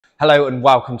Hello and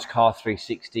welcome to Car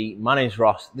 360. My name's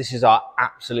Ross. This is our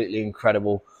absolutely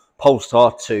incredible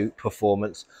Polestar 2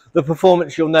 performance. The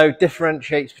performance, you'll know,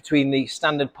 differentiates between the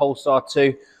standard Polestar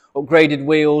 2, upgraded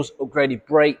wheels, upgraded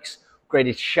brakes,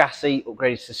 upgraded chassis,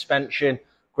 upgraded suspension,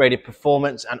 upgraded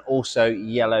performance, and also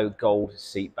yellow gold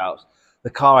seat belts.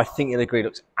 The car, I think you'll agree,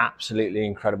 looks absolutely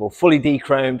incredible. Fully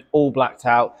de-chromed, all blacked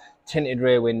out, tinted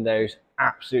rear windows,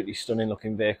 absolutely stunning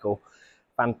looking vehicle.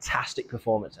 Fantastic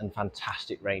performance and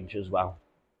fantastic range as well.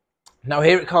 Now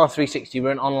here at Car 360, we're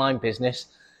an online business.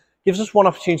 Gives us one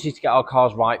opportunity to get our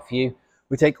cars right for you.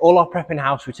 We take all our prep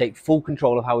in-house, we take full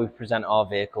control of how we present our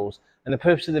vehicles, and the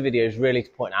purpose of the video is really to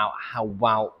point out how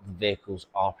well the vehicles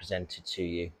are presented to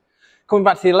you. Coming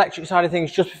back to the electric side of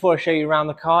things, just before I show you around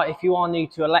the car, if you are new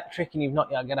to electric and you've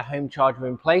not yet got a home charger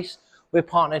in place, we're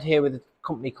partnered here with a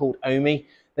company called OV21ACF.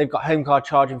 They've got home car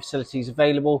charging facilities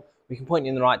available. We can point you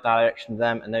in the right direction to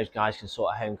them, and those guys can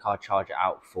sort a home car charger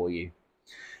out for you.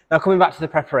 Now coming back to the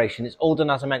preparation, it's all done,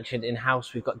 as I mentioned,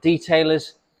 in-house. We've got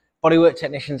detailers, bodywork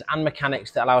technicians and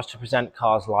mechanics that allow us to present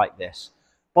cars like this.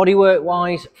 Bodywork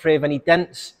wise, free of any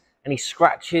dents, any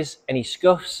scratches, any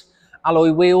scuffs.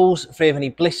 Alloy wheels, free of any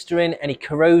blistering, any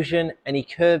corrosion, any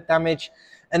curb damage.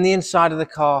 And the inside of the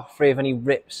car, free of any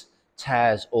rips,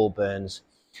 tears or burns.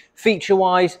 Feature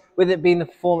wise, with it being the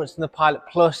performance in the Pilot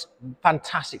Plus,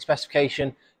 fantastic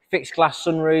specification, fixed glass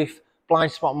sunroof,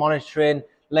 blind spot monitoring,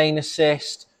 lane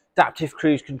assist, adaptive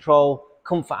cruise control,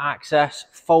 comfort access,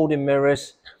 folding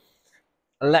mirrors,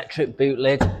 electric boot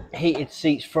lid, heated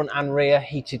seats front and rear,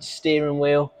 heated steering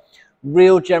wheel,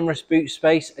 real generous boot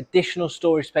space, additional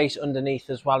storage space underneath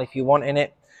as well if you want in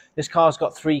it. This car's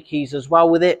got 3 keys as well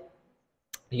with it.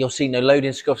 You'll see no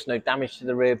loading scuffs, no damage to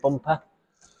the rear bumper.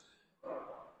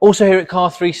 Also here at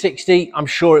Car 360, I'm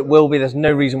sure it will be, there's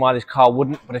no reason why this car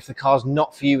wouldn't, but if the car's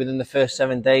not for you within the first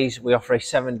 7 days, we offer a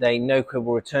 7-day no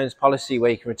quibble returns policy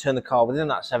where you can return the car within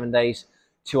that 7 days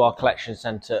to our collection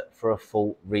centre for a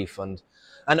full refund.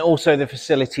 And also the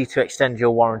facility to extend your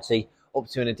warranty up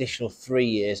to an additional 3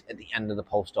 years at the end of the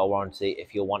Polestar warranty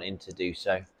if you're wanting to do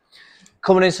so.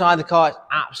 Coming inside the car, it's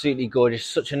absolutely gorgeous,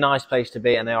 such a nice place to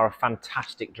be, and they are a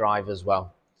fantastic drive as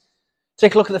well.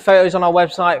 Take a look at the photos on our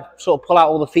website, sort of pull out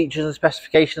all the features and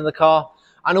specification of the car,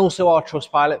 and also our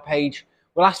Trustpilot page.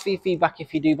 We'll ask for your feedback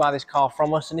if you do buy this car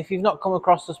from us, and if you've not come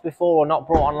across us before or not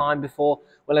brought online before,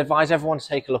 we'll advise everyone to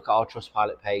take a look at our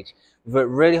Trustpilot page. We've worked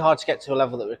really hard to get to a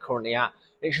level that we're currently at.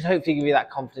 It should hopefully give you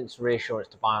that confidence and reassurance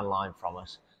to buy online from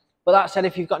us. But that said,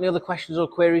 if you've got any other questions or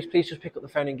queries, please just pick up the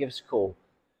phone and give us a call.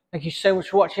 Thank you so much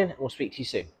for watching, and we'll speak to you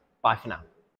soon. Bye for now.